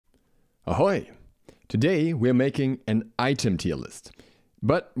Ahoy! Today we're making an item tier list.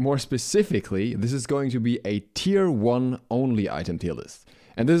 But more specifically, this is going to be a tier 1 only item tier list.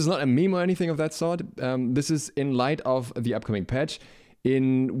 And this is not a meme or anything of that sort. This is in light of the upcoming patch,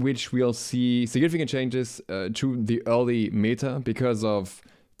 in which we'll see significant changes to the early meta because of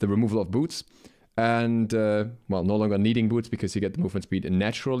the removal of boots. And, well, no longer needing boots because you get the movement speed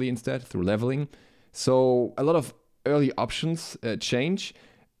naturally instead through leveling. So a lot of early options change.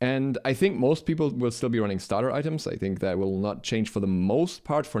 And I think most people will still be running starter items. I think that will not change for the most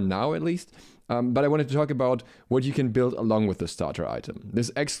part, for now at least. But I wanted to talk about what you can build along with the starter item. This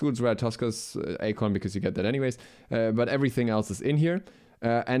excludes Rare Tosca's Acorn because you get that anyways, but everything else is in here.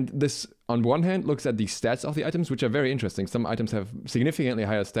 And this, on one hand, looks at the stats of the items, which are very interesting. Some items have significantly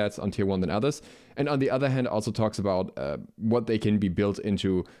higher stats on tier 1 than others. And on the other hand, also talks about what they can be built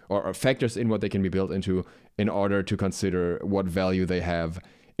into, or factors in what they can be built into in order to consider what value they have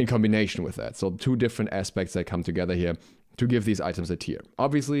in combination with that. So two different aspects that come together here to give these items a tier.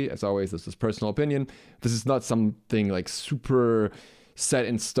 Obviously, as always, this is personal opinion. This is not something like super set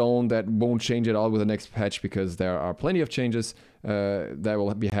in stone that won't change at all with the next patch, because there are plenty of changes that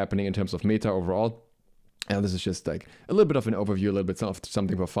will be happening in terms of meta overall. And this is just like a little bit of an overview, a little bit of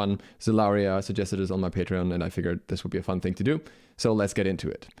something for fun. Zilaria suggested this on my Patreon, and I figured this would be a fun thing to do. So let's get into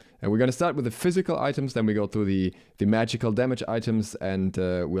it. And we're going to start with the physical items, then we go through the magical damage items, and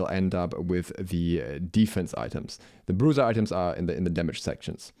we'll end up with the defense items. The bruiser items are in the damage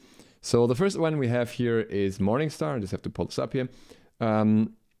sections. So the first one we have here is Morningstar. I just have to pull this up here.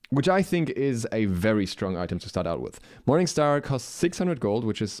 Which I think is a very strong item to start out with. Morningstar costs 600 gold,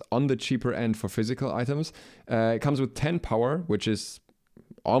 which is on the cheaper end for physical items. It comes with 10 power, which is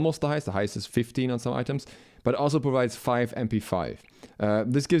almost the highest. The highest is 15 on some items, but also provides 5 MP5.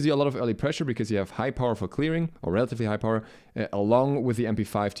 This gives you a lot of early pressure because you have high power for clearing, or relatively high power, along with the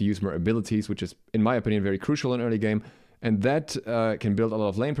MP5 to use more abilities, which is, in my opinion, very crucial in early game. And that can build a lot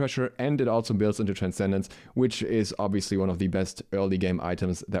of lane pressure, and it also builds into Transcendence, which is obviously one of the best early game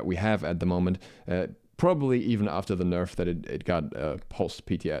items that we have at the moment, probably even after the nerf that it got post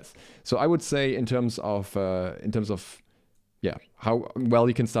PTS. So I would say in terms of yeah, how well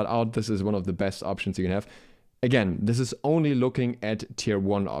you can start out, this is one of the best options you can have. Again, this is only looking at tier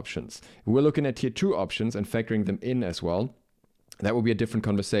 1 options. If we're looking at tier 2 options and factoring them in as well, that will be a different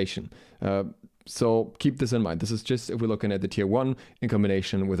conversation. So keep this in mind. This is just if we're looking at the tier 1 in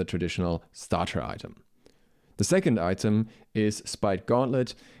combination with a traditional starter item. The second item is SMITE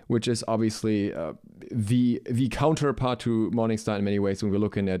Gauntlet, which is obviously the counterpart to Morningstar in many ways when we're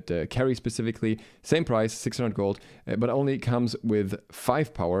looking at carry specifically. Same price, 600 gold, but only comes with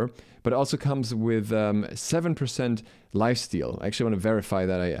 5 power, but also comes with 7% lifesteal. I actually want to verify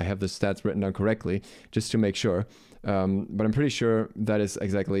that I have the stats written down correctly, just to make sure. But I'm pretty sure that is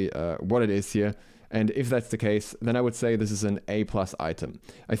exactly what it is here. And if that's the case, then I would say this is an A+ item.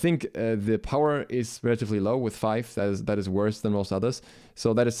 I think the power is relatively low with 5. That is worse than most others.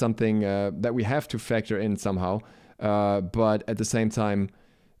 So that is something that we have to factor in somehow. But at the same time,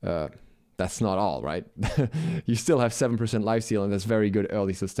 that's not all, right? You still have 7% lifesteal, and that's very good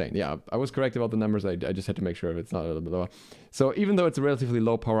early sustain. Yeah, I was correct about the numbers. I just had to make sure if it's not a little bit lower. So even though it's a relatively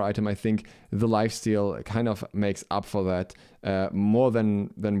low power item, I think the lifesteal kind of makes up for that more than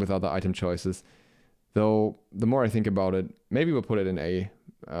with other item choices. Though, the more I think about it, maybe we'll put it in A.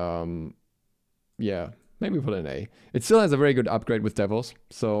 Yeah, maybe we'll put it in A. It still has a very good upgrade with Devils,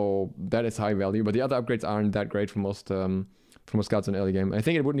 so that is high value. But the other upgrades aren't that great for most scouts in early game. I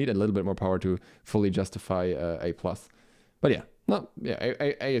think it would need a little bit more power to fully justify A+. But yeah,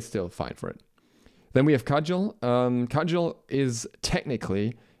 A is still fine for it. Then we have Cudgel. Cudgel is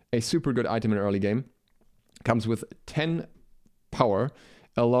technically a super good item in early game. Comes with 10 power,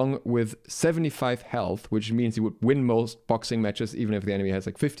 along with 75 health, which means you would win most boxing matches, even if the enemy has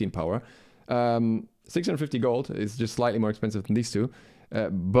like 15 power. 650 gold is just slightly more expensive than these two.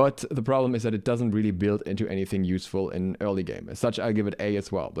 But the problem is that it doesn't really build into anything useful in early game. As such, I'll give it A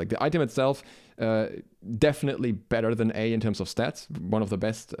as well. Like the item itself, definitely better than A in terms of stats. One of the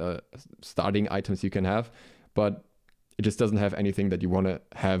best starting items you can have. But it just doesn't have anything that you want to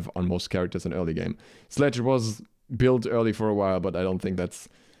have on most characters in early game. Sledge was built early for a while, but I don't think that's,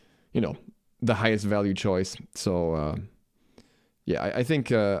 you know, the highest value choice. So yeah, I think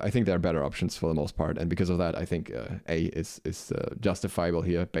there are better options for the most part, and because of that, I think A is justifiable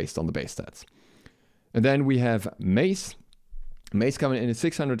here based on the base stats. And then we have Mace. Mace coming in at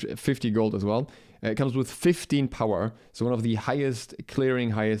 650 gold as well. It comes with 15 power, so one of the highest clearing,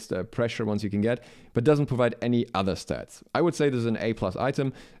 highest pressure ones you can get, but doesn't provide any other stats. I would say this is an A+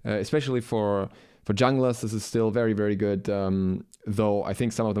 item, especially for junglers. This is still very, very good though I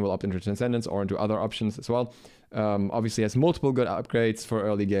think some of them will opt into Transcendence or into other options as well. Obviously has multiple good upgrades for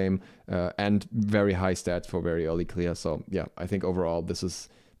early game and very high stats for very early clear. So yeah, I think overall this is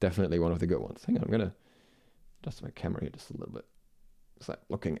definitely one of the good ones. Hang on, I'm gonna adjust my camera here just a little bit. It's like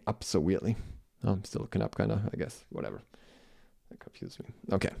looking up so weirdly. Oh, I'm still looking up kind of, I guess, whatever. That confused me.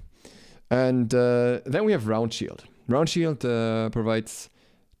 Okay. And then we have Round Shield. Round Shield provides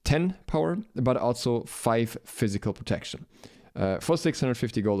 10 power, but also 5 physical protection. For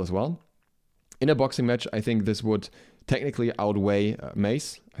 650 gold as well. In a boxing match, I think this would technically outweigh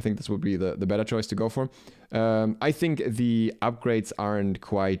Mace. I think this would be the better choice to go for. I think the upgrades aren't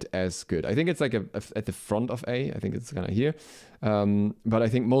quite as good. I think it's like at the front of A. I think it's kind of here. But I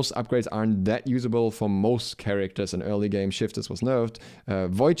think most upgrades aren't that usable for most characters in early game. Shifters was nerfed.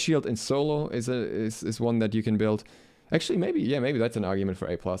 Void Shield in solo is one that you can build. Actually, maybe that's an argument for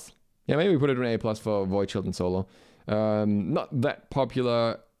A+. Yeah, maybe we put it in A+ for Void Shield in solo. Not that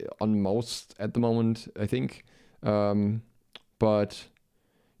popular on most at the moment, I think. But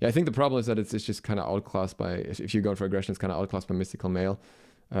yeah, I think the problem is that it's just kind of outclassed by, if you're going for aggression, it's kind of outclassed by Mystical Mail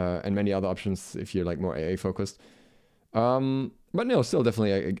and many other options if you're like more AA focused. But no, still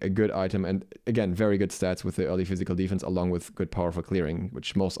definitely a good item, and again, very good stats with the early physical defense along with good power for clearing,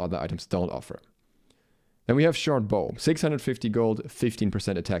 which most other items don't offer. Then we have Short Bow, 650 gold,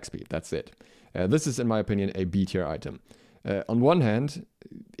 15% attack speed, that's it. This is, in my opinion, a B tier item. On one hand,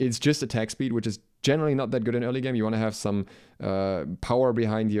 it's just attack speed, which is generally not that good in early game. You want to have some power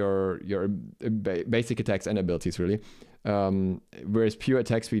behind your basic attacks and abilities, really. Whereas pure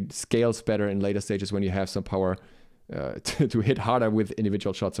attack speed scales better in later stages when you have some power to hit harder with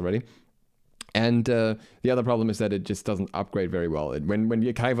individual shots already. And the other problem is that it just doesn't upgrade very well. When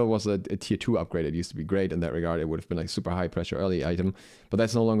the Kaiva was a tier 2 upgrade, it used to be great in that regard. It would have been like super high pressure early item, but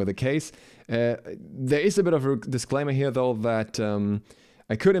that's no longer the case. There is a bit of a disclaimer here though that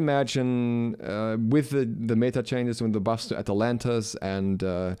I could imagine with the meta changes, with the buffs to Atalantas, and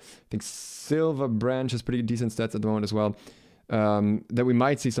I think Silver Branch has pretty decent stats at the moment as well, that we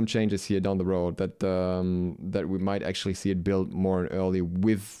might see some changes here down the road, that we might actually see it built more early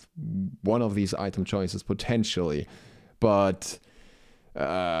with one of these item choices potentially, but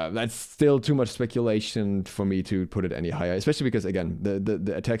that's still too much speculation for me to put it any higher, especially because again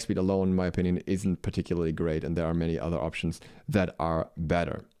the attack speed alone, in my opinion, isn't particularly great, and there are many other options that are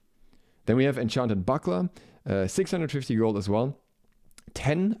better. Then we have Enchanted Buckler, 650 gold as well,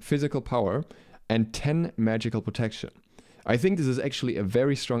 10 physical power and 10 magical protection. I think this is actually a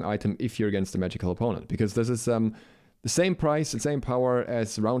very strong item if you're against a magical opponent, because this is the same price, the same power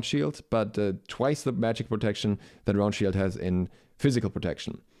as Round Shield, but twice the magic protection that Round Shield has in physical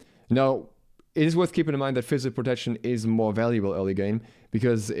protection. Now, it is worth keeping in mind that physical protection is more valuable early game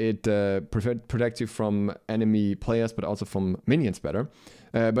because it protects you from enemy players, but also from minions better.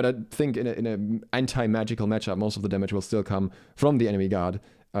 But I think in an anti-magical matchup, most of the damage will still come from the enemy guard.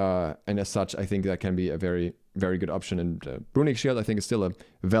 And as such, I think that can be a very, very good option. And Runic Shield, I think, is still a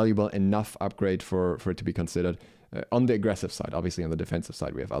valuable enough upgrade for it to be considered on the aggressive side. Obviously, on the defensive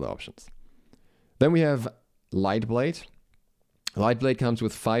side, we have other options. Then we have Light Blade. Light Blade comes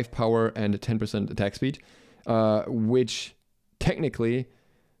with 5 power and 10% attack speed, which technically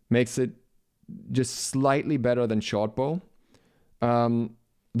makes it just slightly better than Short Bow.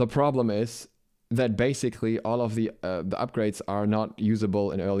 The problem is that basically all of the upgrades are not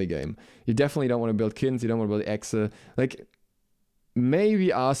usable in early game. You definitely don't want to build Kins, you don't want to build Exe. Like, maybe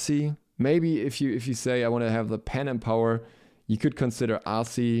RC, maybe if you say I want to have the pen and power, you could consider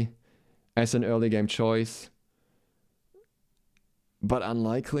RC as an early game choice. But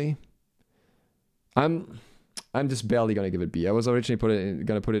unlikely. I'm just barely gonna give it B. I was originally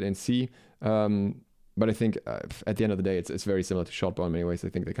gonna put it in C, but I think at the end of the day, it's very similar to Short Bow in many ways. I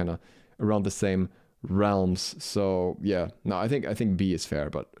think they're kind of around the same realms. So yeah, no, I think B is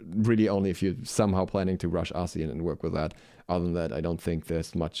fair, but really only if you're somehow planning to rush RC and work with that. Other than that, I don't think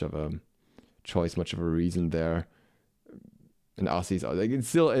there's much of a choice, much of a reason there. And RCs are like, it's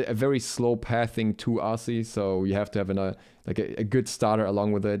still a very slow pathing to RC, so you have to have a good starter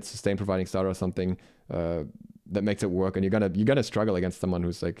along with it, sustain providing starter or something that makes it work, and you're gonna struggle against someone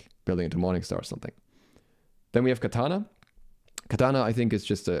who's like building into Morningstar or something. Then we have Katana. Katana, I think, is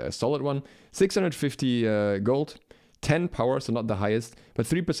just a solid one. 650 gold, 10 power, so not the highest, but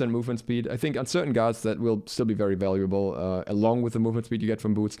 3% movement speed. I think on certain guards that will still be very valuable, along with the movement speed you get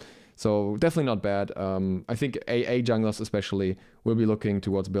from boots. So definitely not bad. I think AA junglers especially will be looking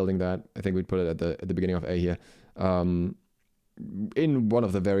towards building that. I think we'd put it at the beginning of A here. In one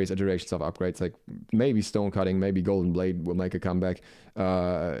of the various iterations of upgrades, like maybe Stone Cutting, maybe Golden Blade will make a comeback.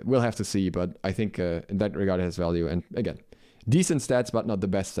 We'll have to see, but I think in that regard it has value. And again, decent stats, but not the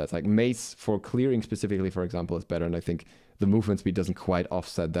best stats. Like Mace for clearing specifically, for example, is better, and I think the movement speed doesn't quite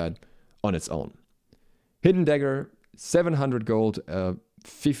offset that on its own. Hidden Dagger, 700 gold,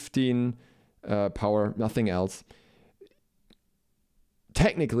 15 power, nothing else.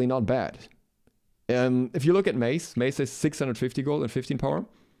 Technically not bad. If you look at Mace, Mace is 650 gold and 15 power.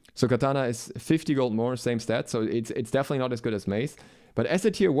 So Katana is 50 gold more, same stats, so it's definitely not as good as Mace. But as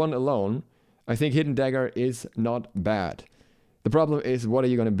a tier 1 alone, I think Hidden Dagger is not bad. The problem is, what are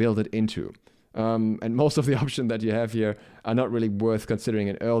you going to build it into? And most of the options that you have here are not really worth considering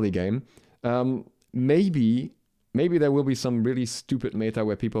in early game. Maybe there will be some really stupid meta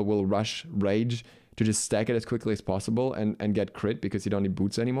where people will rush Rage to just stack it as quickly as possible and get crit because you don't need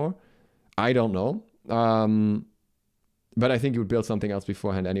boots anymore. I don't know. But I think you would build something else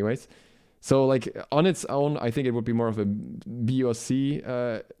beforehand anyways. So like on its own, I think it would be more of a B or C.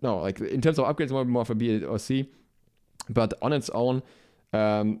 No, like in terms of upgrades, more of a B or C. But on its own,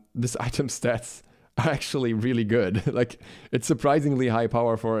 this item stats are actually really good. Like it's surprisingly high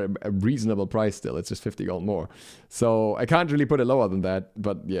power for a reasonable price still. It's just 50 gold more. So I can't really put it lower than that.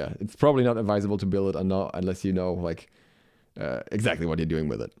 But yeah, it's probably not advisable to build it unless you know like exactly what you're doing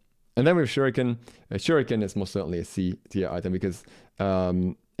with it. And then with Shuriken. Shuriken is most certainly a C tier item because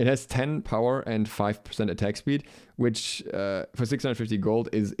it has 10 power and 5% attack speed, which for 650 gold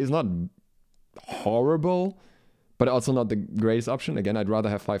is not horrible, but also not the greatest option. Again, I'd rather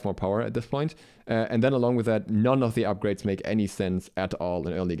have 5 more power at this point. And then along with that, none of the upgrades make any sense at all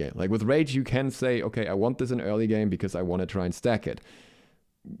in early game. Like with Rage, you can say, okay, I want this in early game because I want to try and stack it.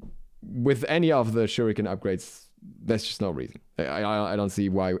 With any of the Shuriken upgrades, there's just no reason. I don't see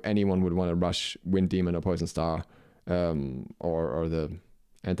why anyone would want to rush Wind Demon or Poison Star or the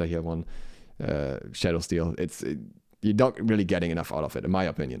anti-heal one, Shadow Steel. You're not really getting enough out of it, in my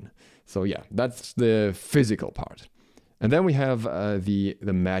opinion. So yeah, that's the physical part. And then we have the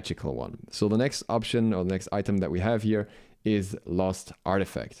magical one. So the next option or the next item that we have here is Lost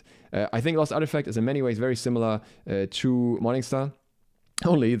Artifact. I think Lost Artifact is in many ways very similar to Morningstar,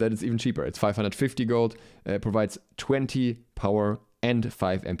 only that it's even cheaper. It's 550 gold, provides 20 power and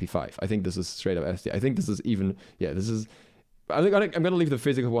 5 MP5. I think this is straight up SD. I think this is even, yeah, this is, I'm going to leave the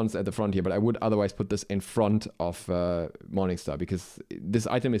physical ones at the front here, but I would otherwise put this in front of Morningstar because this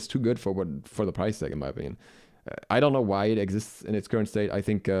item is too good for the price tag, in my opinion. I don't know why it exists in its current state. I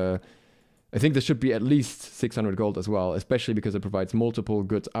think this should be at least 600 gold as well, especially because it provides multiple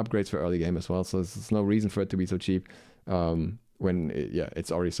good upgrades for early game as well. So there's no reason for it to be so cheap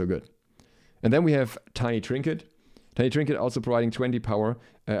it's already so good. And then we have Tiny Trinket. Tiny Trinket also providing 20 power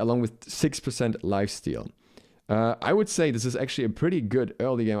along with 6% lifesteal. I would say this is actually a pretty good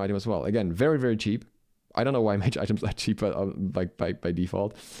early game item as well. Again, very, very cheap. I don't know why mage items are cheaper like by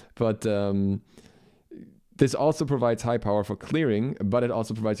default, but this also provides high power for clearing, but it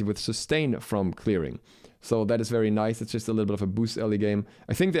also provides you with sustain from clearing. So that is very nice. It's just a little bit of a boost early game.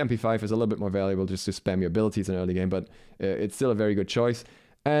 I think the MP5 is a little bit more valuable just to spam your abilities in early game, but it's still a very good choice.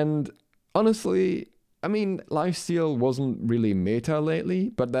 And honestly, I mean, lifesteal wasn't really meta lately,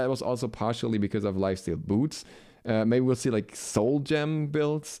 but that was also partially because of lifesteal boots. Maybe we'll see like soul gem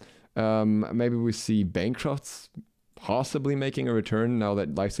builds. Maybe we see Bankrafts possibly making a return now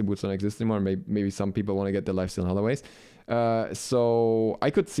that lifesteal boots don't exist anymore. Maybe some people want to get the lifesteal in other ways. So I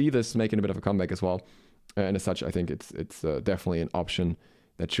could see this making a bit of a comeback as well. And as such, I think it's definitely an option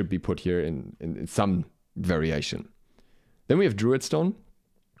that should be put here in some variation. Then we have Druidstone.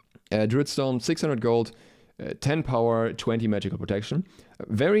 Druidstone, 600 gold, 10 power, 20 magical protection.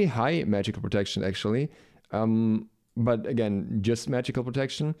 Very high magical protection, actually. But again, just magical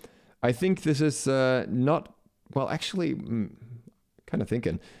protection. I think this is not... Well, actually, kind of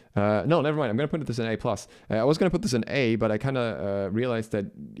thinking. No, never mind. I'm going to put this in A+. I was going to put this in A, but I kind of realized that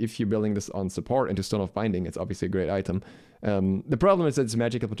if you're building this on support into Stone of Binding, it's obviously a great item. The problem is that it's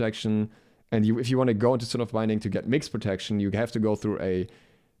magical protection, and if you want to go into Stone of Binding to get mixed protection, you have to go through a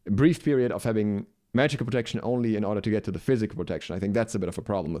brief period of having magical protection only in order to get to the physical protection. I think that's a bit of a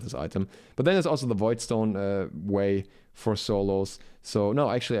problem with this item. But then there's also the Voidstone way for solos. So no,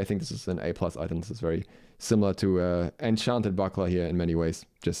 actually, I think this is an A+ item. This is very similar to Enchanted Buckler here in many ways.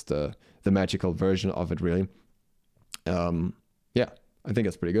 Just the magical version of it, really. Yeah, I think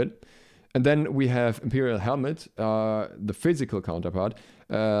that's pretty good. And then we have Imperial Helmet, the physical counterpart,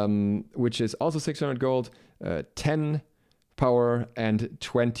 which is also 600 gold, 10 power, and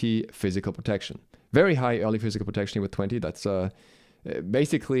 20 physical protection. Very high early physical protection with 20. That's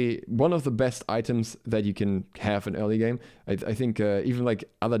basically one of the best items that you can have in early game. I think even like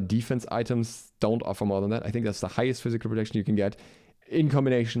other defense items don't offer more than that. I think that's the highest physical protection you can get in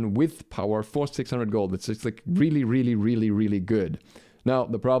combination with power for 600 gold. It's just like really, really, really, really good. Now,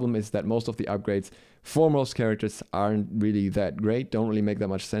 the problem is that most of the upgrades for most characters aren't really that great, don't really make that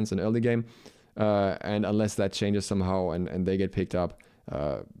much sense in early game. And unless that changes somehow and they get picked up,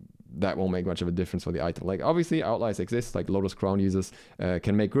 that won't make much of a difference for the item. Like, obviously, outliers exist, like Lotus Crown users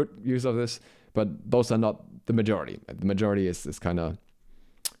can make good use of this, but those are not the majority. The majority is kind of,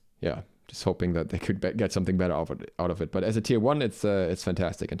 yeah, just hoping that they could get something better out of it. But as a tier 1, it's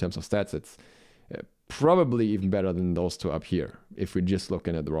fantastic. In terms of stats, it's probably even better than those two up here, if we're just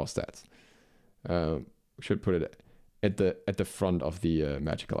looking at the raw stats. We should put it at the front of the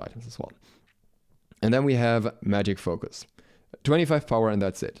magical items as well. And then we have Magic Focus. 25 power, and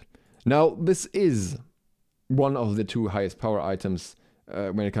that's it. Now, this is one of the 2 highest power items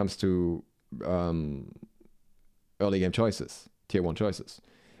when it comes to early game choices, tier 1 choices.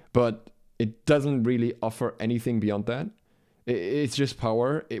 But it doesn't really offer anything beyond that. It's just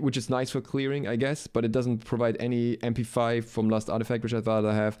power, which is nice for clearing, I guess, but it doesn't provide any MP5 from Lost Artifact, which I'd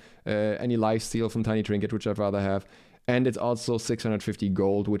rather have, any lifesteal from Tiny Trinket, which I'd rather have, and it's also 650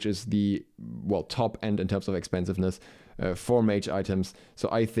 gold, which is the, well, top end in terms of expensiveness for mage items. So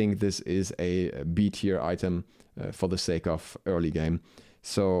I think this is a B tier item for the sake of early game.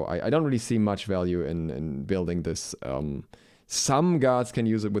 So I don't really see much value in building this. Some guards can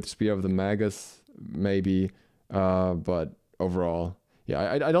use it with Spear of the Magus, maybe, but overall,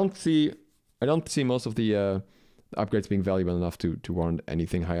 yeah, I don't see most of the upgrades being valuable enough to warrant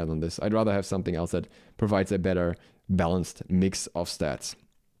anything higher than this. I'd rather have something else that provides a better balanced mix of stats.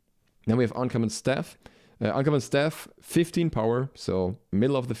 Then we have Uncommon Staff. Uncommon Staff, 15 power, so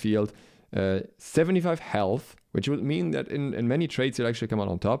middle of the field, 75 health, which would mean that in many trades you'll actually come out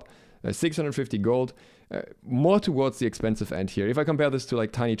on top. 650 gold, more towards the expensive end here. If I compare this to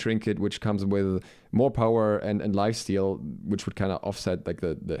like Tiny Trinket, which comes with more power and lifesteal, which would kind of offset like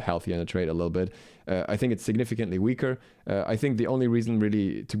the healthier in the trade a little bit, I think it's significantly weaker. I think the only reason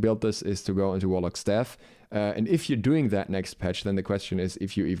really to build this is to go into Warlock Staff. And if you're doing that next patch, then the question is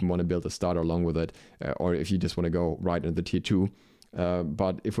if you even want to build a starter along with it, or if you just want to go right into the tier 2.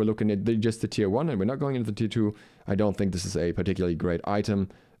 But if we're looking at just the tier 1 and we're not going into the tier 2, I don't think this is a particularly great item.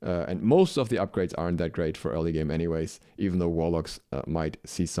 And most of the upgrades aren't that great for early game anyways, even though Warlocks might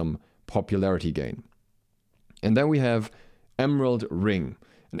see some popularity gain. And then we have Emerald Ring.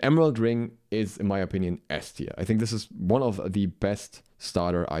 An Emerald Ring is, in my opinion, S tier. I think this is one of the best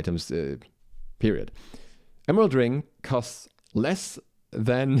starter items, period. Emerald Ring costs less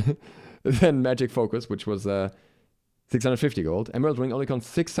than Magic Focus, which was 650 gold. Emerald Ring only costs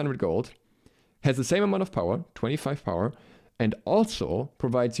 600 gold, has the same amount of power, 25 power, and also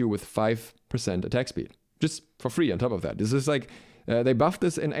provides you with 5% attack speed, just for free on top of that. This is like, they buffed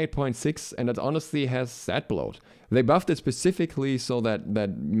this in 8.6, and it honestly has stat bloat. They buffed it specifically so that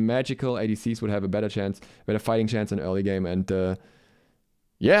magical ADCs would have a better fighting chance in early game, and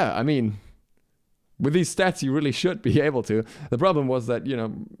yeah, I mean, with these stats, you really should be able to. The problem was that, you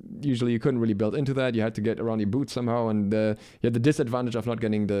know, usually you couldn't really build into that. You had to get around your boots somehow, and you had the disadvantage of not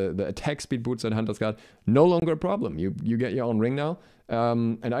getting the attack speed boots that Hunter's got. No longer a problem. You get your own ring now,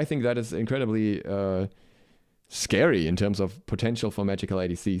 and I think that is incredibly scary in terms of potential for magical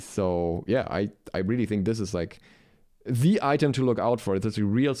ADCs. So yeah, I really think this is like the item to look out for. It's a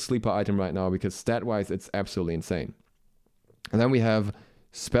real sleeper item right now because stat-wise, it's absolutely insane. And then we have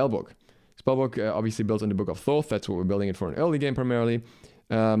Spellbook. Spellbook obviously built in the Book of Thoth. That's what we're building it for in early game primarily.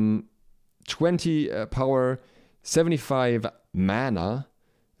 20 power, 75 mana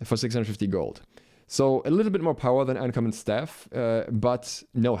for 650 gold. So a little bit more power than Uncommon Staff, but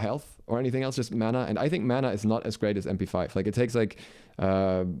no health or anything else, just mana. And I think mana is not as great as MP5. Like it takes like,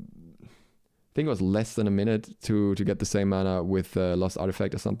 I think it was less than a minute to get the same mana with Lost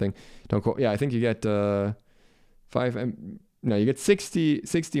Artifact or something. Don't quote. Yeah, I think you get you get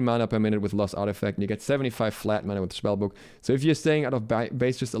 60 mana per minute with Lost Artifact, and you get 75 flat mana with Spellbook. So if you're staying out of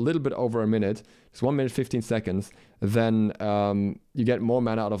base just a little bit over a minute, it's 1 minute 15 seconds, then you get more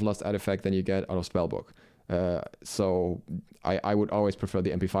mana out of Lost Artifact than you get out of Spellbook. So I would always prefer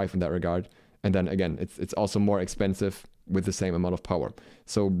the MP5 in that regard. And then again, it's also more expensive with the same amount of power.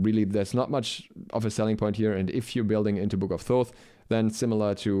 So really, there's not much of a selling point here. And if you're building into Book of Thoth, then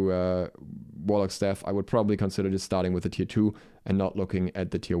similar to Warlock Staff, I would probably consider just starting with the tier 2 and not looking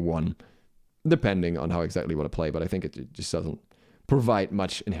at the tier 1, depending on how exactly you want to play. But I think it just doesn't provide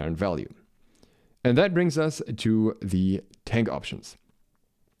much inherent value. And that brings us to the tank options.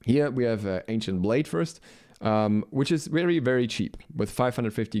 Here we have Ancient Blade first, which is very, very cheap with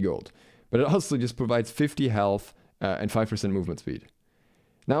 550 gold. But it also just provides 50 health and 5% movement speed.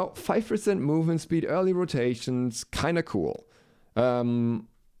 Now, 5% movement speed, early rotations, kind of cool.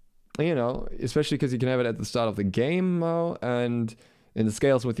 You know, especially because you can have it at the start of the game now, and in the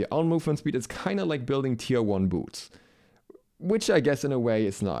scales with your own movement speed, it's kind of like building tier 1 boots, which I guess in a way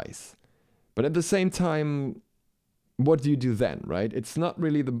is nice. But at the same time, what do you do then, right? It's not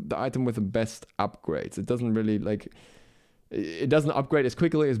really the item with the best upgrades. It doesn't really, like, it doesn't upgrade as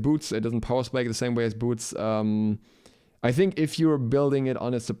quickly as boots. It doesn't power spike the same way as boots. I think if you're building it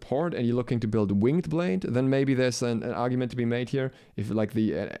on a support and you're looking to build winged blade, then maybe there's an argument to be made here. If like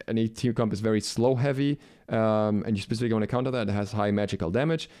any tier comp is very slow heavy, and you specifically want to counter that, it has high magical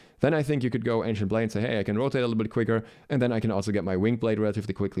damage, then I think you could go ancient blade and say, hey, I can rotate a little bit quicker, and then I can also get my winged blade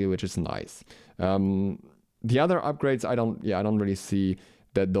relatively quickly, which is nice. The other upgrades, I don't really see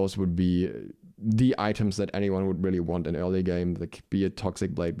that those would be the items that anyone would really want in early game, like be it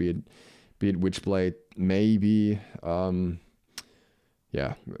toxic blade, be it witchblade, maybe,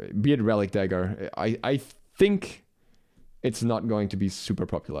 be it relic dagger. I think it's not going to be super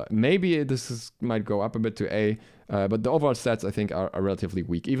popular. Maybe might go up a bit to A, but the overall stats I think are relatively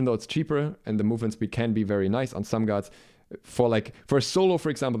weak, even though it's cheaper and the movement speed can be very nice on some guards. For a solo, for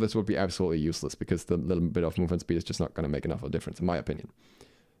example, this would be absolutely useless because the little bit of movement speed is just not going to make enough of a difference, in my opinion.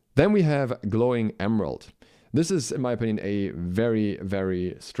 Then we have Glowing Emerald. This is, in my opinion, a very,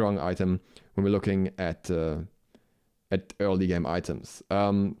 very strong item when we're looking at early game items.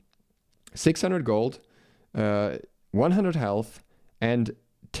 600 gold, 100 health, and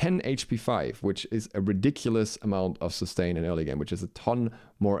 10 HP 5, which is a ridiculous amount of sustain in early game, which is a ton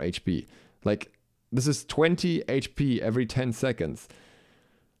more HP. Like, this is 20 HP every 10 seconds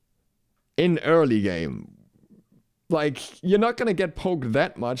in early game. Like, you're not gonna get poked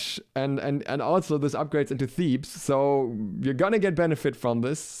that much, and also this upgrades into Thieves, so you're gonna get benefit from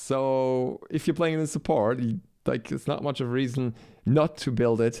this. So if you're playing in support, it's not much of a reason not to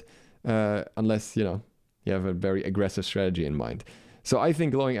build it, unless, you know, you have a very aggressive strategy in mind. So I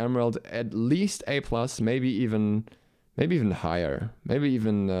think Glowing Emerald at least A+, maybe even higher, maybe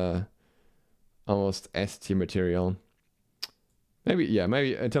even almost S tier material.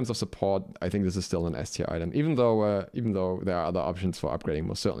 Maybe in terms of support, I think this is still an S tier item, even though there are other options for upgrading,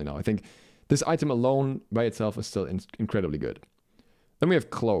 most certainly now. I think this item alone by itself is still incredibly good. Then we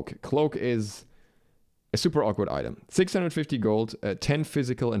have Cloak. Cloak is a super awkward item. 650 gold, 10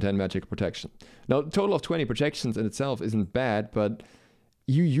 physical and 10 magic protection. Now, a total of 20 protections in itself isn't bad, but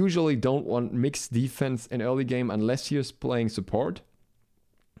you usually don't want mixed defense in early game unless you're playing support.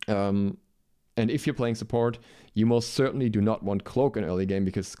 And if you're playing support, you most certainly do not want Cloak in early game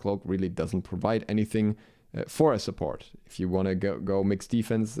because Cloak really doesn't provide anything for a support. If you want to go mixed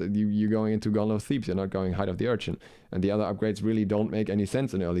defense, you're going into Gauntlet of Thieves, you're not going Height of the Urchin. And the other upgrades really don't make any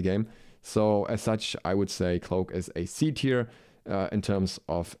sense in early game. So as such, I would say Cloak is a C tier in terms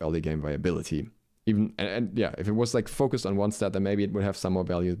of early game viability. Even and yeah, if it was like focused on one stat, then maybe it would have some more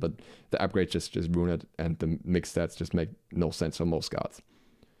value, but the upgrades just ruin it, and the mixed stats just make no sense for most cards.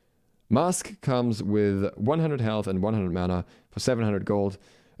 Mask comes with 100 health and 100 mana for 700 gold.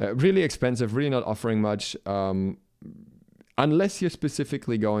 Really expensive, really not offering much. Unless you're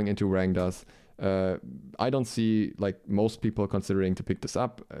specifically going into Rangdas. I don't see like most people considering to pick this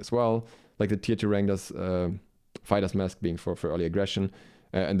up as well. Like the tier 2 Rangdas, Fighter's Mask being for early aggression.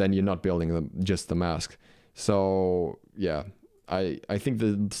 And then you're not building just the mask. So yeah, I think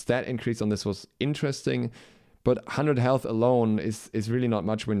the stat increase on this was interesting. But 100 health alone is really not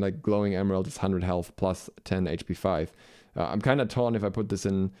much when like Glowing Emerald is 100 health plus 10 HP 5. I'm kind of torn if I put this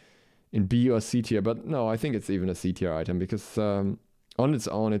in B or C tier, but no, I think it's even a C tier item because on its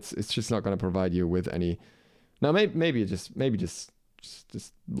own, it's just not going to provide you with any. Now maybe just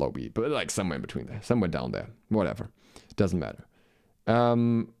low B, but like somewhere in between there, somewhere down there, whatever, it doesn't matter.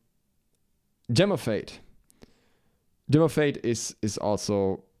 Gem of Fate. Gem of Fate is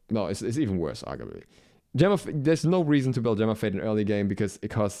also it's even worse arguably. There's no reason to build Gem of Fate in early game because it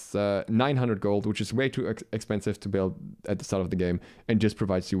costs 900 gold, which is way too expensive to build at the start of the game, and just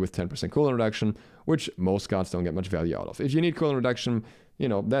provides you with 10% cooldown reduction, which most cards don't get much value out of. If you need cooldown reduction, you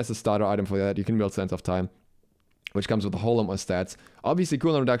know, there's a starter item for that. You can build Sense of Time, which comes with a whole lot more stats. Obviously,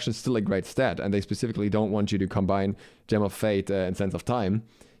 cooldown reduction is still a great stat, and they specifically don't want you to combine Gem of Fate and Sense of Time.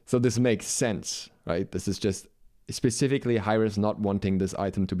 So this makes sense, right? This is just specifically Hi-Rez not wanting this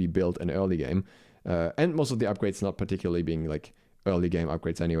item to be built in early game. And most of the upgrades not particularly being like early game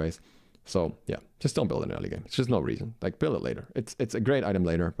upgrades anyways. So yeah, just don't build an early game. It's just no reason. Like build it later. It's a great item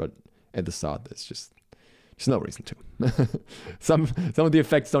later, but at the start it's just no reason to. Some of the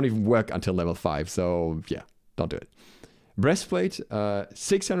effects don't even work until level 5. So yeah, don't do it. Breastplate,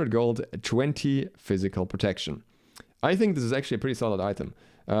 600 gold, 20 physical protection. I think this is actually a pretty solid item.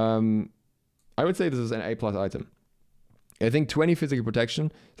 I would say this is an A+ item. I think 20 physical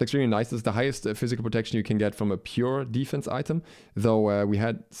protection is extremely nice. This is the highest physical protection you can get from a pure defense item. Though we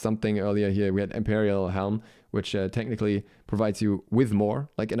had something earlier here. We had Imperial Helm, which technically provides you with more.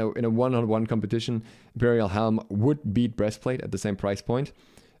 Like in a one-on-one competition, Imperial Helm would beat Breastplate at the same price point.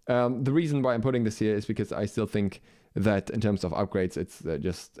 The reason why I'm putting this here is because I still think that in terms of upgrades, it's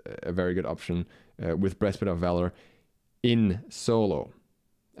just a very good option with Breastplate of Valor in solo.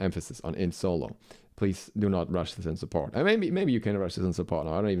 Emphasis on in solo. Please do not rush this in support. Maybe you can rush this in support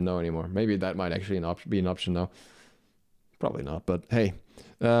now. I don't even know anymore. Maybe that might actually be an option now. Probably not, but hey.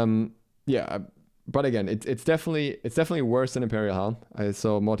 Yeah, but again, it's definitely worse than Imperial Helm. I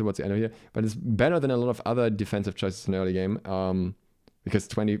saw more towards the end of here. But it's better than a lot of other defensive choices in the early game. Because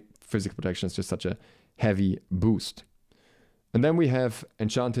 20 physical protection is just such a heavy boost. And then we have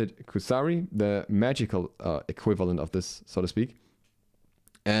Enchanted Kusari, the magical equivalent of this, so to speak.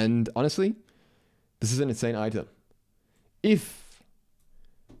 And honestly, this is an insane item. If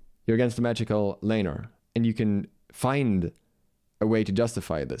you're against a magical laner and you can find a way to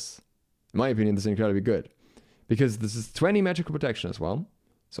justify this, in my opinion, this is incredibly good. Because this is 20 magical protection as well.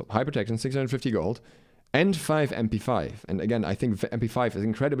 So high protection, 650 gold, and 5 MP5. And again, I think MP5 is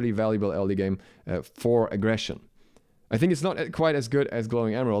incredibly valuable early game for aggression. I think it's not quite as good as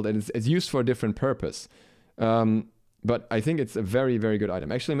Glowing Emerald, and it's used for a different purpose. But I think it's a very, very good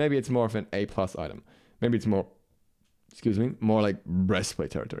item. Actually, maybe it's more of an A+ item. Maybe it's more, more like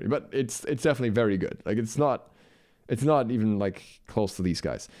Breastplate territory. But it's definitely very good. Like it's not even like close to these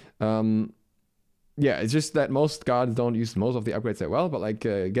guys. Yeah, it's just that most guards don't use most of the upgrades that well. But like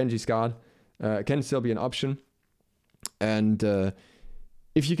Genji's guard can still be an option. And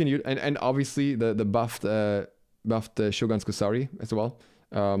if you can use, and obviously the buffed Shogun's Kusari as well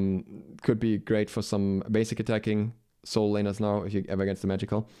could be great for some basic attacking soul laners now if you're ever against the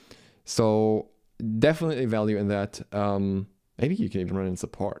magical. So definitely value in that. Maybe you can even run in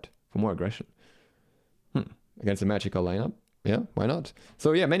support for more aggression against a magical lineup. Yeah, why not?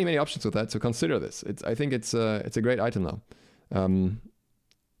 So yeah, many options with that. So consider this. I think it's a great item now.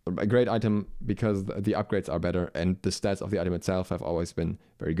 A great item because the upgrades are better and the stats of the item itself have always been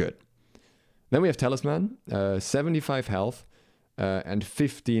very good. Then we have Talisman, 75 health and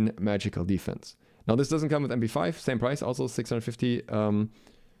 15 magical defense. Now this doesn't come with MP5, same price, also 650.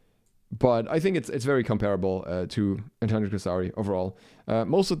 But I think it's very comparable to Enchanted Kusari overall.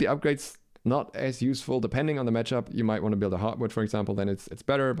 Most of the upgrades not as useful depending on the matchup. You might want to build a hardwood, for example, then it's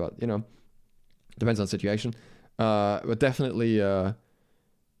better, but you know, depends on the situation. But definitely a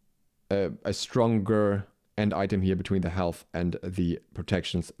stronger end item here between the health and the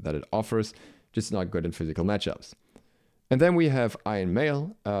protections that it offers. Just not good in physical matchups. And then we have Iron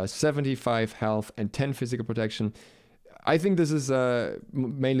Mail, 75 health and 10 physical protection. I think this is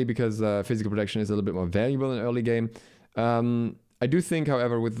mainly because physical protection is a little bit more valuable in early game. I do think,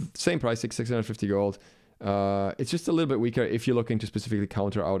 however, with the same price, 650 gold, it's just a little bit weaker if you're looking to specifically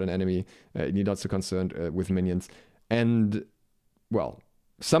counter out an enemy and you're not so concerned with minions. And, well,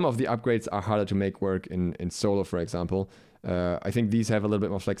 some of the upgrades are harder to make work in solo, for example. I think these have a little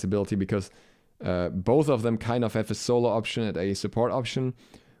bit more flexibility because both of them kind of have a solo option and a support option.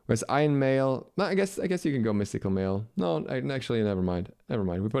 Whereas Iron Mail, no, I guess you can go Mystical Mail. No, actually, never mind.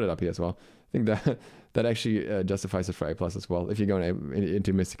 We put it up here as well. I think that actually justifies it for A+ as well. If you're going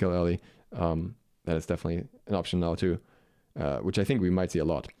into Mystical early, that is definitely an option now too, which I think we might see a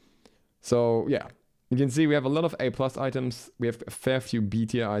lot. So yeah, you can see we have a lot of A+ items. We have a fair few B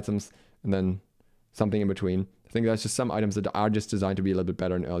tier items, and then something in between. I think that's just some items that are just designed to be a little bit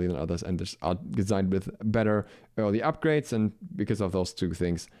better in early than others, and just are designed with better early upgrades, and because of those two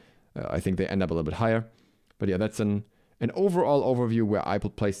things, I think they end up a little bit higher. But yeah, that's an overall overview where I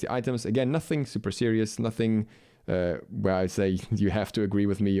would place the items. Again, nothing super serious, nothing where I say you have to agree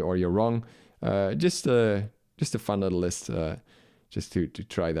with me or you're wrong. Just a fun little list, just to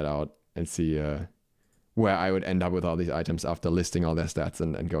try that out and see where I would end up with all these items after listing all their stats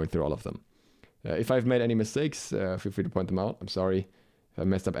and going through all of them. If I've made any mistakes, feel free to point them out. I'm sorry if I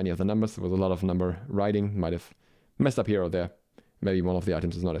messed up any of the numbers. There was a lot of number writing. Might have messed up here or there. Maybe one of the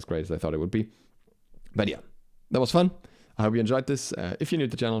items is not as great as I thought it would be. But yeah, that was fun. I hope you enjoyed this. If you're new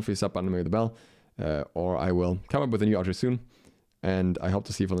to the channel, please sub button and ring the bell. Or I will come up with a new outro soon. And I hope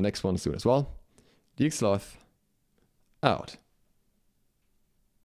to see you for the next one soon as well. ZiSotto, out.